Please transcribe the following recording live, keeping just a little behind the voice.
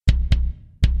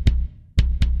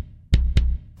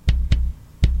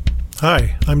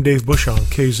Hi, I'm Dave Bush on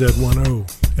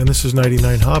KZ10, and this is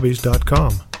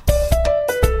 99hobbies.com.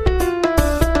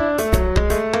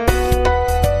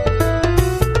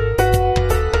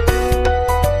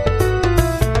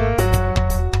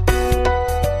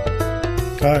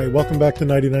 Hi, welcome back to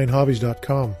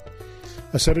 99hobbies.com.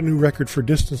 I set a new record for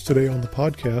distance today on the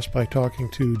podcast by talking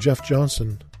to Jeff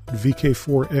Johnson,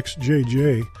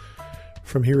 VK4XJJ,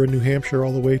 from here in New Hampshire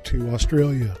all the way to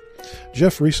Australia.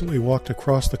 Jeff recently walked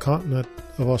across the continent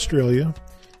of Australia,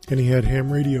 and he had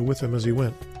ham radio with him as he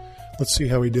went. Let's see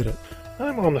how he did it.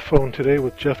 I'm on the phone today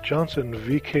with Jeff Johnson,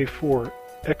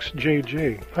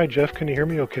 VK4XJJ. Hi, Jeff. Can you hear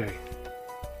me okay?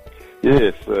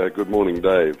 Yes. Good morning,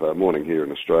 Dave. Morning here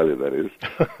in Australia, that is.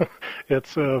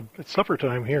 It's supper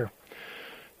time here.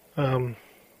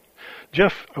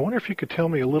 Jeff, I wonder if you could tell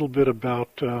me a little bit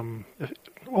about,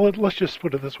 let's just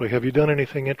put it this way. Have you done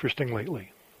anything interesting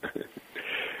lately?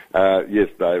 Yes,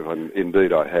 Dave, and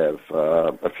indeed I have.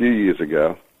 A few years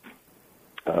ago,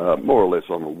 more or less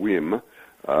on a whim,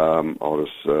 I was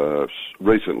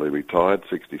recently retired,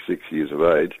 66 years of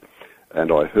age,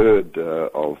 and I heard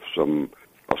of some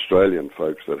Australian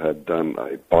folks that had done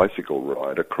a bicycle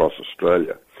ride across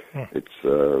Australia. It's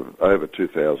over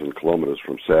 2,000 kilometres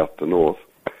from south to north,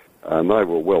 and they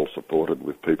were well supported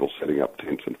with people setting up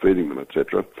tents and feeding them,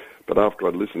 etc. But after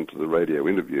I'd listened to the radio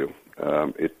interview,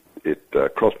 it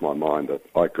crossed my mind that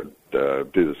I could do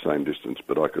the same distance,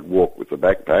 but I could walk with a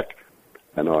backpack,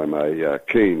 and I'm a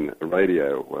keen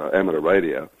amateur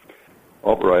radio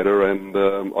operator, and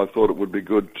I thought it would be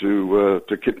good to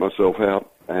kit myself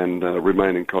out and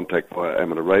remain in contact via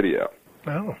amateur radio.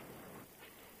 Oh.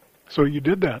 So you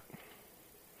did that?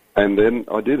 And then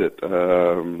I did it.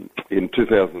 In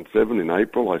 2007, in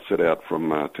April, I set out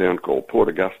from a town called Port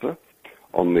Augusta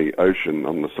on the ocean,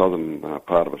 on the southern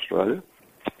part of Australia.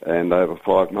 And over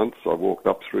 5 months, I walked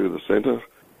up through the centre,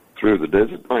 through the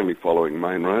desert, mainly following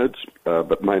main roads.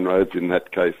 But main roads in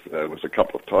that case was a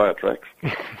couple of tyre tracks.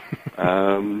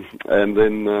 And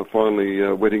then finally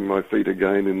wetting my feet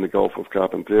again in the Gulf of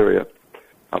Carpentaria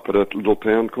up at a little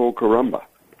town called Corumba.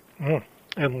 Mm.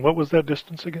 And what was that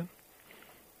distance again?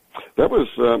 That was,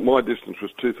 my distance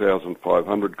was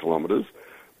 2,500 kilometres,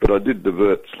 but I did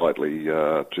divert slightly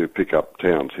to pick up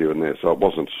towns here and there, so it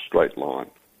wasn't a straight line.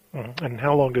 Mm. And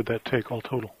how long did that take all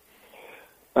total?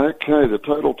 Okay, the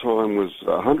total time was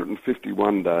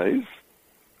 151 days,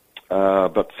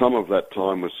 but some of that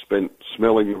time was spent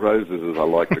smelling roses, as I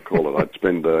like to call it. I'd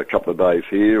spend a couple of days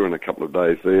here and a couple of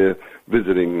days there,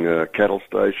 visiting a cattle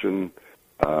station,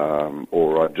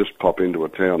 or I'd just pop into a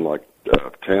town like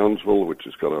Townsville, which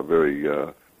has got a very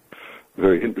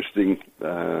interesting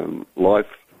life,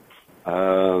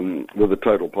 with a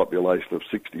total population of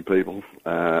 60 people,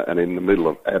 and in the middle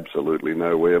of absolutely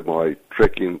nowhere. My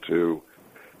trek into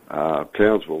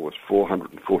Townsville was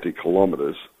 440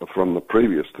 kilometres from the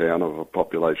previous town of a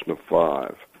population of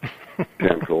 5, a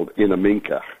town called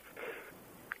Inaminka.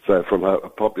 So from a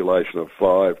population of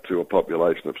 5 to a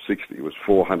population of 60 was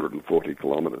 440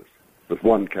 kilometres, with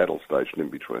one cattle station in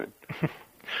between.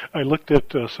 I looked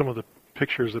at some of the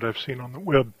pictures that I've seen on the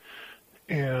web,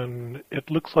 and it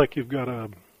looks like you've got a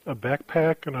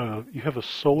backpack and you have a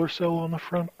solar cell on the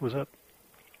front. Was that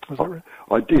right?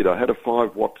 I did. I had a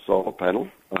 5-watt solar panel.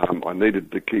 I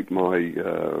needed to keep my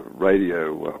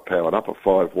radio powered up, a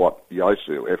 5-watt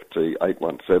Yaesu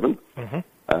FT817.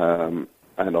 Mm-hmm.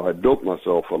 And I built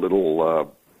myself a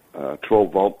little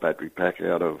 12-volt battery pack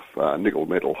out of nickel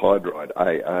metal hydride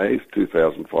AAs,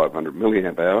 2,500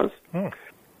 milliamp hours.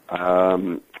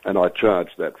 And I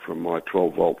charged that from my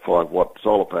 12-volt 5-watt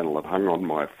solar panel that hung on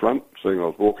my front, seeing I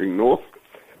was walking north.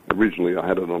 Originally I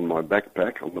had it on my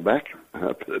backpack on the back,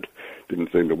 but it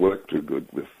didn't seem to work too good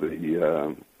with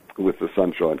the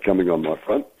sunshine coming on my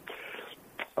front.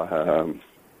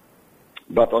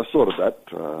 But I sorted that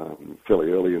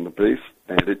fairly early in the piece,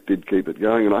 and it did keep it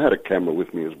going. And I had a camera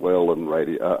with me as well, and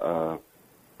radio,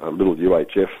 a little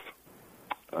UHF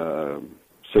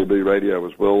CB radio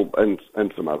as well, and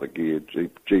some other gear,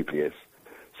 GPS.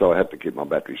 So I had to keep my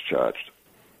batteries charged.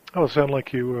 Oh, it sounded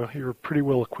like you were pretty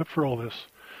well equipped for all this.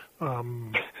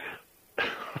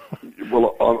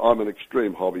 Well, I'm an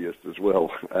extreme hobbyist as well,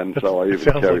 and so I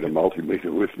even carried a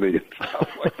multimeter with me and stuff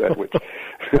like that, which,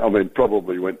 I mean,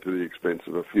 probably went to the expense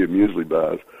of a few muesli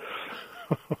bars.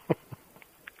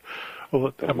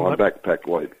 Well, my backpack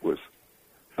weight was,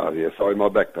 my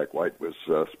backpack weight was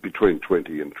between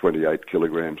 20 and 28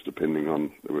 kilograms, depending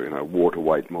on, water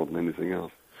weight more than anything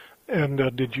else. And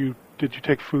did you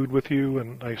take food with you?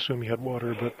 And I assume you had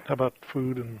water, but how about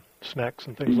food and snacks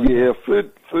and things like that? Yeah,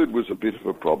 food was a bit of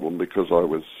a problem because I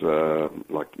was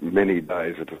like many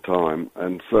days at a time,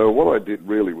 and so what I did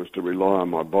really was to rely on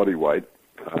my body weight.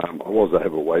 I was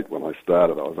overweight when I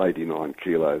started. I was 89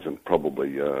 kilos and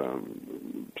probably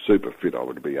super fit. I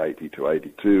would be 80 to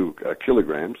 82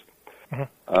 kilograms.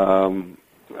 Can't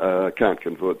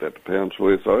convert that to pounds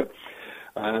for you, sorry.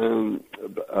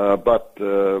 But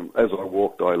as I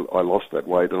walked, I lost that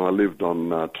weight, and I lived on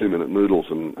 2-minute noodles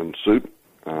and soup,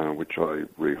 which I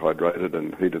rehydrated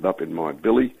and heated up in my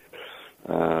billy.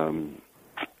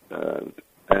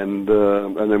 And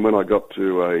then when I got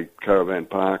to a caravan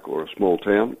park or a small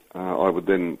town, I would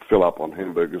then fill up on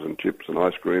hamburgers and chips and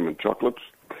ice cream and chocolates,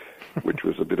 which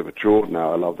was a bit of a chore.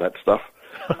 Now I love that stuff.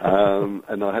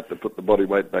 And I had to put the body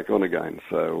weight back on again.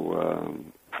 So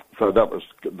that was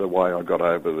the way I got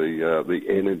over the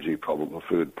energy problem, the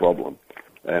food problem.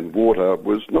 And water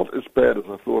was not as bad as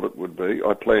I thought it would be.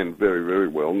 I planned very, very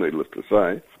well, needless to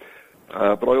say.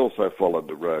 But I also followed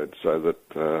the road so that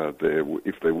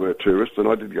if there were tourists, and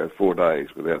I did go 4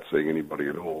 days without seeing anybody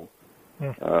at all,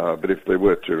 but if there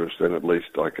were tourists, then at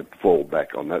least I could fall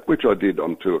back on that, which I did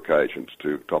on 2 occasions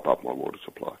to top up my water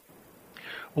supply.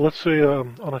 Well, let's say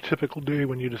on a typical day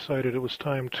when you decided it was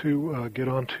time to get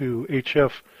onto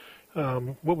HF,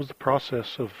 what was the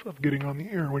process of getting on the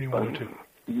air when you wanted to?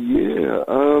 Yeah,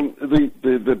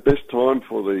 the best time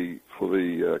for the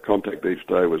contact each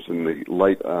day was in the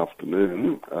late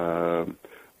afternoon.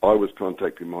 I was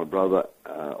contacting my brother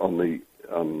on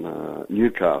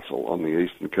Newcastle on the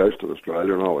eastern coast of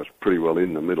Australia, and I was pretty well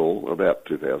in the middle, about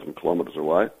 2,000 kilometres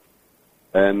away.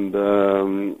 And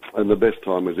the best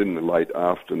time was in the late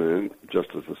afternoon,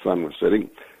 just as the sun was setting,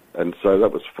 and so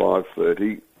that was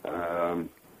 5:30.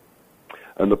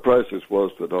 And the process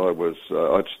was that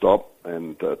I'd stop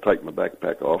and take my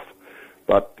backpack off.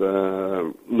 But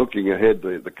looking ahead,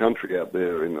 the country out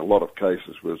there in a lot of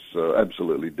cases was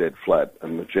absolutely dead flat,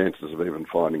 and the chances of even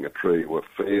finding a tree were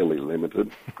fairly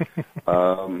limited.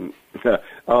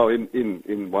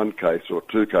 In one case or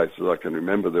 2 cases I can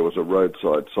remember, there was a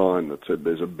roadside sign that said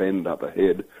there's a bend up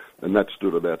ahead, and that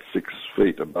stood about 6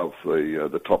 feet above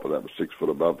the top of that was 6 foot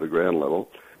above the ground level.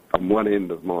 And one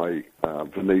end of my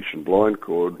Venetian blind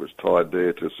cord was tied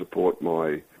there to support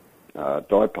my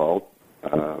dipole,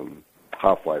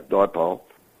 half-wave dipole,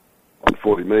 on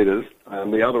 40 metres,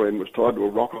 and the other end was tied to a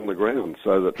rock on the ground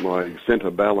so that my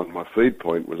centre bell and my feed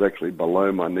point was actually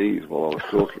below my knees while I was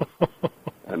talking.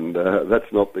 And that's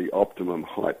not the optimum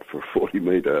height for a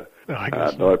 40-metre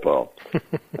dipole.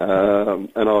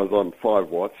 And I was on 5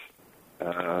 watts.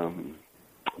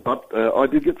 But I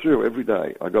did get through every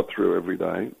day. I got through every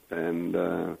day, and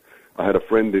I had a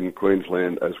friend in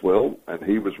Queensland as well, and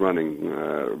he was running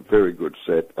a very good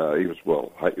set. He was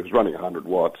running 100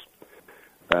 watts,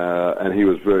 and he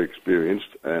was very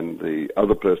experienced. And the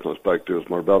other person I spoke to was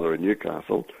my brother in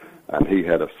Newcastle, and he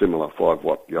had a similar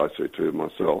 5-watt Yaesu to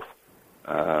myself.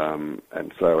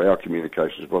 And so our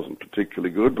communications wasn't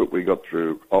particularly good, but we got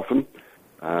through often.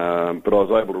 But I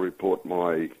was able to report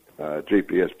my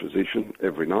GPS position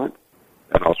every night,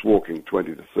 and I was walking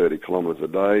 20 to 30 kilometres a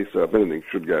day, so if anything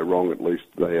should go wrong, at least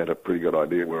they had a pretty good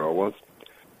idea where I was.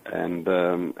 And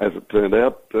as it turned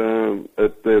out,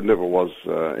 there never was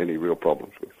any real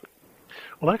problems with it.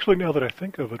 Well, actually, now that I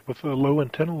think of it, with a low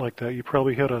antenna like that, you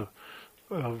probably had a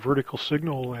vertical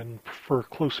signal, and for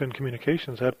close-in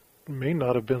communications, that may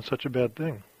not have been such a bad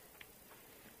thing.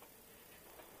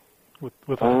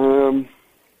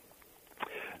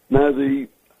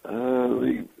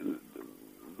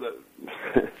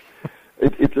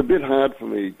 It's a bit hard for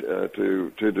me to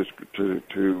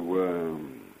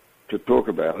talk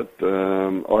about it.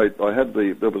 I had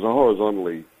there was a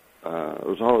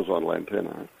horizontal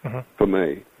antenna for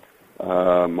me.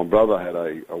 My brother had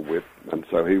a whip, and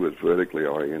so he was vertically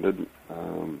oriented.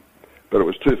 But it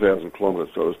was 2,000 kilometres,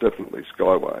 so it was definitely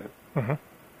skywave.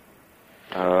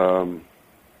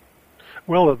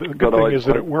 Well, the good thing is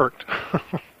that it worked.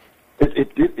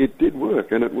 It did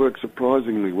work, and it worked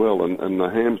surprisingly well. And the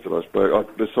hams that I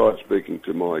spoke, besides speaking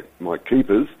to my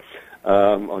keepers,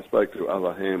 I spoke to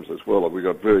other hams as well. We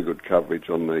got very good coverage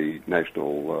on the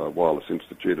National Wireless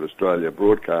Institute of Australia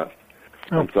broadcast,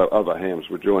 and so other hams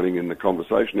were joining in the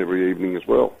conversation every evening as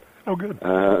well. Oh, good.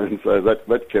 And so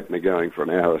that kept me going for an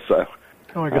hour or so.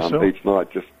 Oh, I guess so. Each night,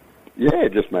 just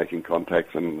making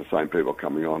contacts and the same people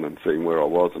coming on and seeing where I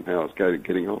was and how I was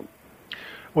getting on.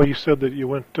 Well, you said that you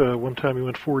went one time. You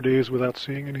went 4 days without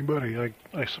seeing anybody.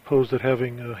 I suppose that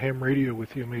having a ham radio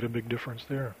with you made a big difference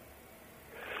there.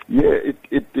 Yeah,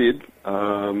 it did.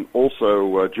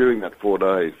 Also, during that 4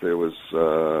 days, there was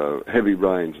heavy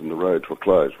rains and the roads were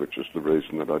closed, which is the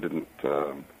reason that I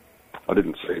I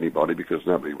didn't see anybody because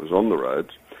nobody was on the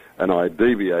roads. And I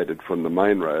deviated from the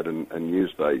main road and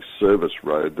used a service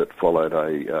road that followed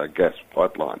a gas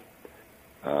pipeline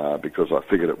because I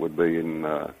figured it would be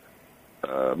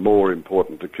more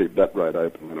important to keep that road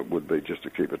open than it would be just to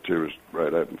keep a tourist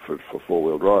road open for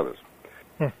four-wheel drivers.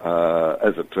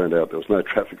 As it turned out, there was no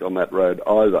traffic on that road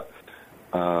either.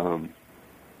 But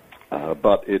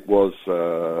it was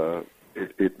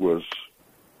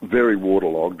very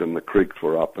waterlogged and the creeks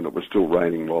were up and it was still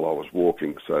raining while I was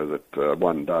walking, so that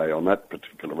one day on that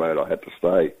particular road I had to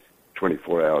stay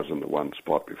 24 hours in the one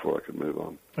spot before I could move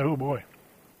on. Oh, boy.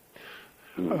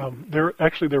 There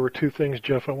were two things,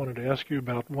 Jeff, I wanted to ask you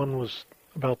about. One was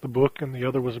about the book and the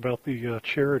other was about the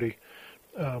charity.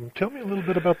 Tell me a little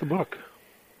bit about the book.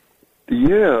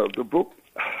 Yeah, the book...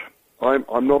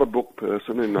 I'm not a book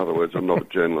person. In other words, I'm not a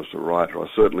journalist or writer. I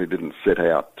certainly didn't set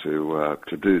out to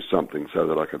do something so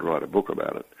that I could write a book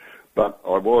about it. But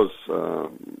I was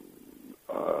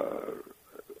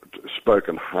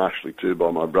spoken harshly to by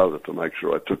my brother to make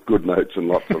sure I took good notes and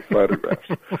lots of photographs.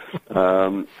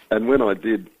 And when I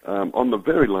did, on the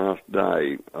very last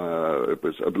day, it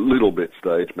was a little bit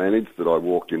stage managed that I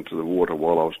walked into the water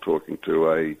while I was talking to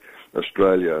a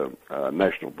Australia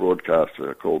national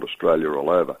broadcaster called Australia All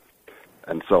Over.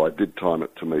 And so I did time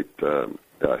it to meet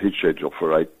his schedule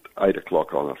for 8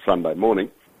 o'clock on a Sunday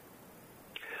morning.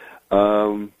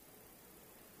 Where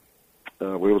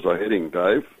was I heading,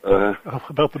 Dave?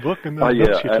 About the book and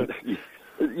the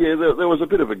there was a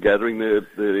bit of a gathering there.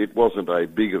 It wasn't a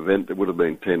big event. There would have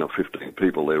been 10 or 15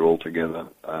 people there altogether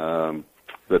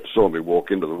that saw me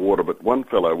walk into the water. But one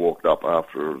fellow walked up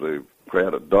after the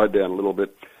crowd had died down a little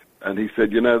bit, and he said,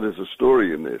 there's a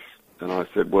story in this. And I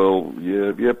said, well,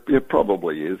 yeah,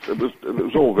 probably is. It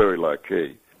was all very low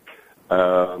key.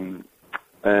 And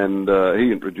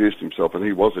he introduced himself, and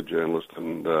he was a journalist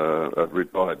and a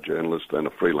retired journalist and a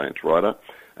freelance writer,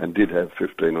 and did have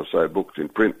 15 or so books in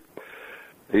print.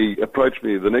 He approached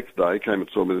me the next day, came and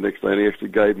saw me the next day, and he actually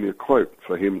gave me a quote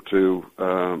for him to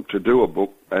do a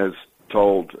book as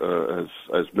told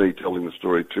as me telling the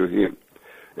story to him.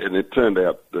 And it turned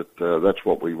out that that's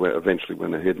what we eventually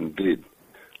went ahead and did.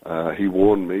 He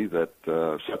warned me that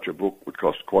such a book would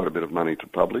cost quite a bit of money to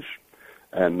publish,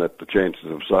 and that the chances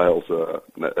of sales are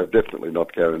definitely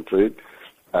not guaranteed.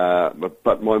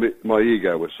 But my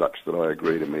ego was such that I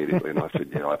agreed immediately, and I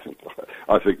said,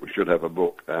 I think we should have a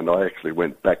book. And I actually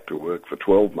went back to work for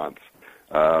 12 months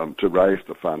to raise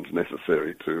the funds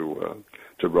necessary to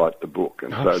write the book.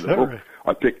 And so the book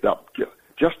I picked up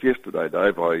just yesterday,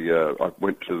 Dave. I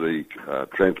went to the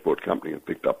transport company and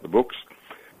picked up the books.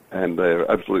 And they're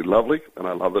absolutely lovely, and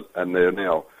I love it. And they're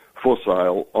now for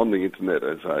sale on the internet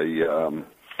as a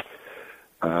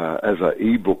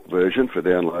e-book version for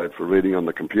download for reading on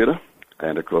the computer.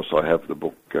 And of course, I have the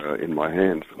book in my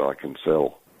hands that I can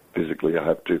sell physically. I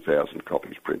have 2,000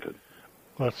 copies printed.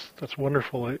 Well, that's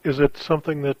wonderful. Is it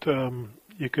something that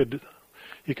you could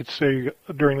say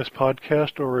during this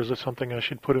podcast, or is it something I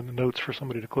should put in the notes for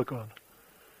somebody to click on?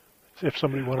 If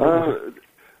somebody wanted to.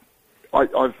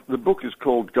 The book is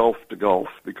called Golf to Golf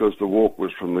because the walk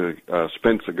was from the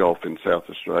Spencer Gulf in South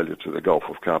Australia to the Gulf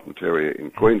of Carpentaria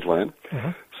in Queensland.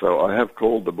 Mm-hmm. So I have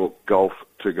called the book Golf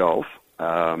to Golf,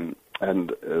 and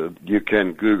you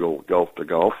can Google Golf to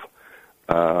Golf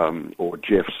or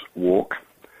Jeff's Walk.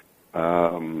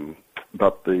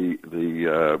 But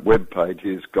the web page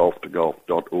is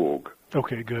golftogolf.org.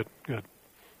 Okay, good.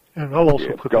 And I'll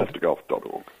also put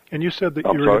golftogolf.org. And you said that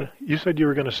you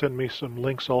were going to send me some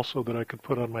links also that I could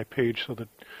put on my page so that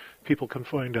people can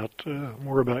find out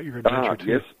more about your adventure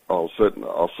too. Yes, I'll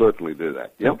certainly do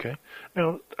that. Yep. Okay.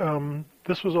 Now,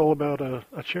 this was all about a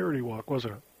charity walk,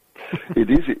 wasn't it? It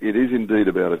is indeed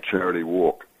about a charity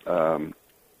walk. My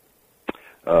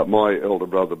elder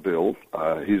brother Bill,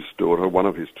 his daughter, one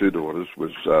of his two daughters,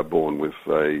 was born with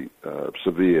a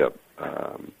severe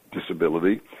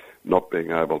disability, not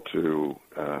being able to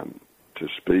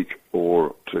speak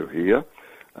or to hear,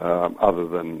 other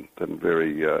than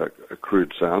very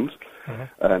crude sounds,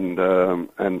 mm-hmm.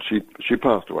 And she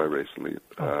passed away recently,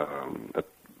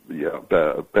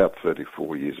 about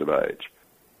 34 years of age,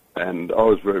 and I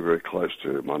was very, very close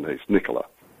to my niece Nicola,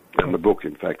 and the book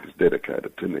in fact is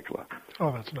dedicated to Nicola.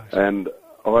 Oh, that's nice. And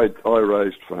I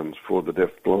raised funds for the Deaf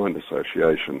Blind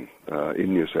Association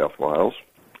in New South Wales,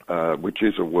 which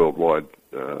is a worldwide.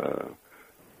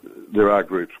 There are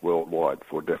groups worldwide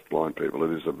for deaf-blind people.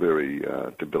 It is a very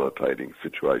debilitating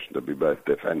situation to be both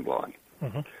deaf and blind.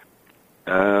 Mm-hmm.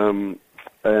 And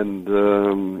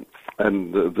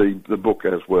the book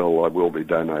as well, I will be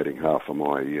donating half of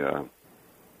my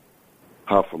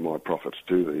half of my profits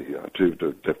to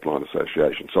the Deafblind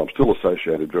Association. So I'm still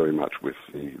associated very much with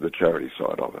the charity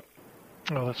side of it.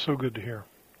 Oh, that's so good to hear.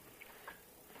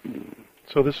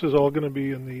 So this is all going to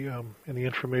be in the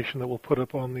information that we'll put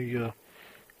up on the.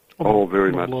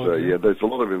 Very much so. Yeah, there's a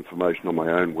lot of information on my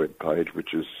own webpage,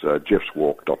 which is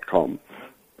jeffswalk.com.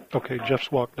 Okay,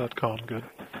 jeffswalk.com. Good.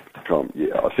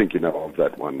 Yeah, I think you know of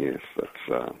that one. Yes,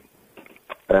 that's.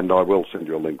 And I will send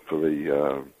you a link for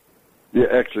the.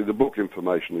 Actually, the book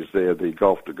information is there. The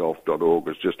golftogolf.org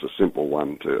is just a simple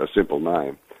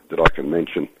name that I can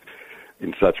mention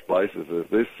in such places as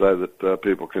this, so that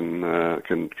people can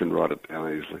write it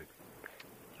down easily.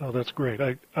 Oh, that's great.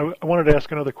 I wanted to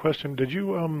ask another question. Did you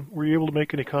were you able to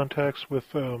make any contacts with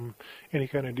any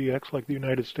kind of DX like the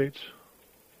United States?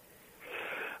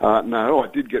 No, I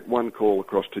did get one call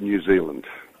across to New Zealand.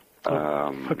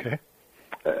 Okay.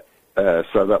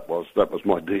 So that was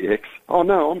my DX. Oh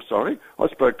no, I'm sorry. I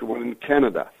spoke to one in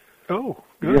Canada. Oh,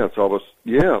 good. Yes, I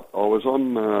was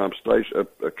on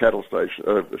a cattle station,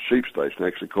 a sheep station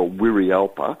actually called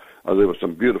Wirialpa. There were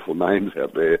some beautiful names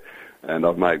out there, and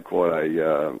I've made quite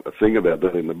a thing about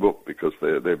that in the book because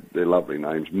they're lovely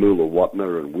names,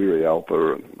 Moolawatna and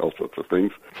Wirialpa and all sorts of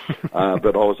things.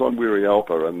 But I was on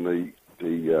Wirialpa, and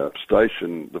the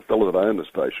station, the fellow that owned the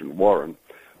station, Warren,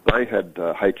 they had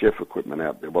HF equipment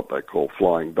out there, what they call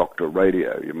flying doctor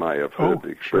radio. You may have heard the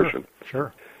expression.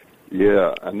 Sure.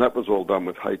 Yeah, and that was all done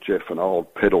with HF and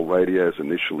old pedal radios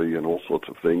initially and all sorts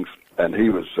of things. And he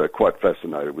was quite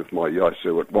fascinated with my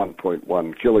Yaesu at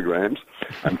 1.1 kilograms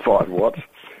and 5 watts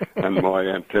and my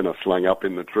antenna slung up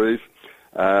in the trees,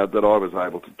 that I was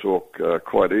able to talk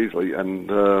quite easily.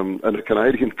 And a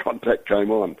Canadian contact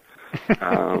came on,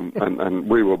 and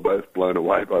we were both blown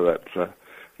away by that. So,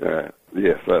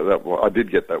 yes, I did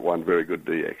get that one very good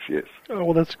DX, yes. Oh,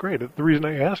 well, that's great. The reason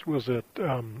I asked was that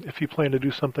if you plan to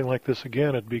do something like this again,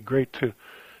 it'd be great to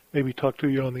maybe talk to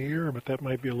you on the air, but that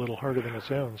might be a little harder than it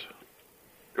sounds.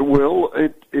 Well,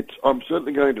 I'm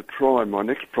certainly going to try. My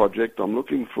next project, I'm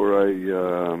looking for a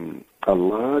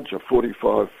large,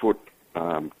 45-foot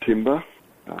timber,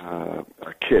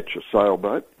 a ketch, a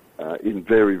sailboat, in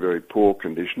very, very poor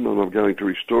condition, and I'm going to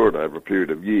restore it over a period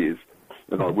of years.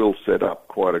 And I will set up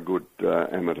quite a good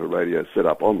amateur radio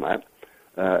setup on that,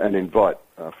 and invite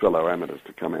fellow amateurs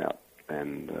to come out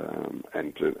and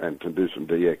to do some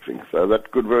DXing. So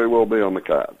that could very well be on the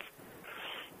cards.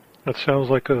 That sounds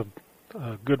like a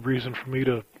good reason for me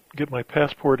to get my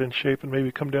passport in shape and maybe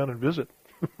come down and visit.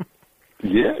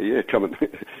 Yeah, come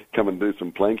and do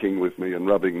some planking with me and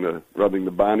rubbing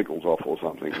the barnacles off or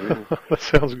something. Yeah. That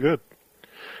sounds good.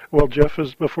 Well, Jeff,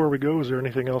 before we go, is there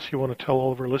anything else you want to tell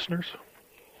all of our listeners?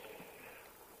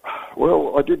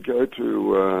 Well, I did go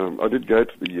to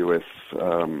the US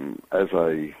as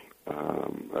a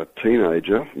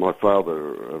teenager. My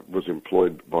father was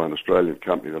employed by an Australian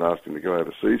company that asked him to go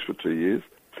overseas for 2 years,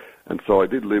 and so I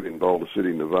did live in Boulder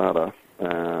City, Nevada,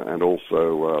 and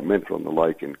also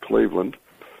Mentor-on-the-Lake in Cleveland.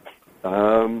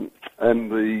 And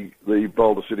the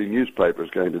Boulder City newspaper is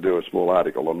going to do a small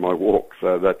article on my walk,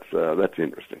 so that's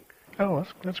interesting. Oh,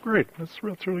 that's great. That's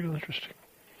really interesting.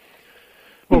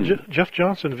 Well, Jeff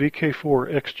Johnson,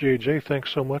 VK4XJJ,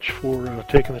 thanks so much for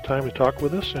taking the time to talk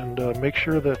with us, and make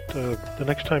sure that the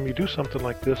next time you do something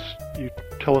like this, you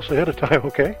tell us ahead of time,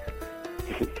 okay?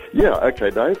 Yeah,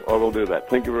 okay, Dave. I will do that.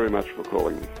 Thank you very much for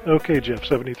calling me. Okay, Jeff,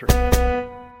 73.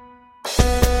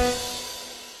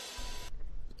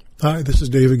 Hi, this is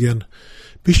Dave again.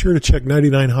 Be sure to check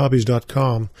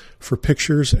 99hobbies.com for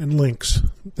pictures and links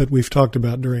that we've talked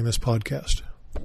about during this podcast.